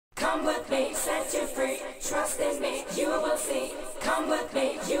Come with me, set you free. Trust in me, you will see. Come with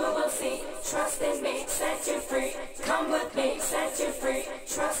me, you will see. Trust in me, set you free. Come with me, set you free.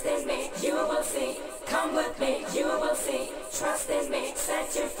 Trust in me, you will see. Come with me, you will see. Trust in me,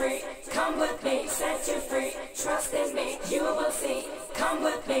 set you free. Come with me, set you free. Trust in me, you will see. Come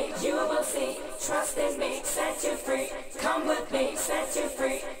with me, you will see. Trust in me, set you free. Come with me, set you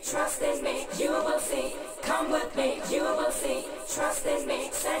free. Trust in me, you will see. Come with me, you will see. Trust in me,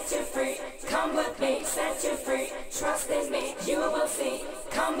 set you free. Come with me, set you free. Trust in me, you will see.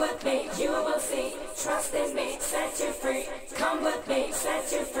 Come with me, you will see. Trust in me, set you free. Come with me,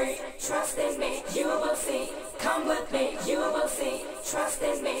 set you free. Trust in me, you will see. Come with me, you will see. Trust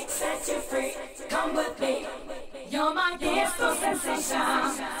in me, set you free. Come with me. You're my disco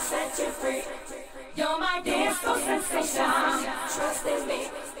sensation. Set you free. You're my disco sensation. Trust in me.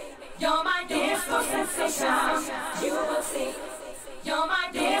 You're my disco sensation. You will see. You're my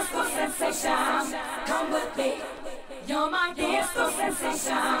disco sensation. Come with me. You're my disco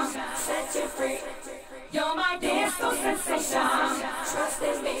sensation. Set you free. You're my disco sensation. Trust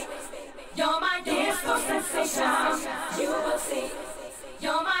in me. You're my disco sensation. You will see.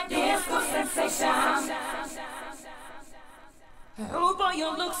 You're my disco sensation. Oh boy, you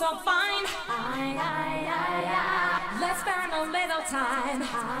look so fine. Let's spend a little time.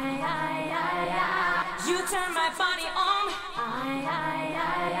 You turn my body on.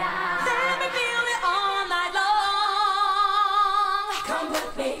 Let me feel it all night long. Come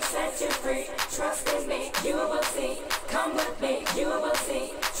with me, set you free. Trust in me, you will see. Come with me, you will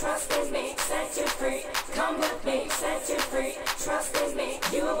see. Trust in me, set you free. Come with me, set you free. Trust in me,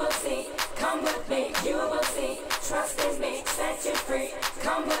 you will see. Come with me, you will see. Trust in me, set you free.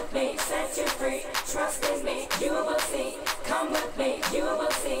 Come with me, set you free. Trust in me, you will see. Come with me, you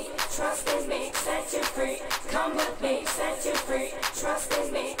will see. Trust in me, set you free. Come with me, set you free. Trust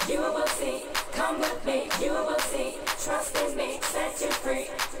in me, you will see. Come with me, you will see.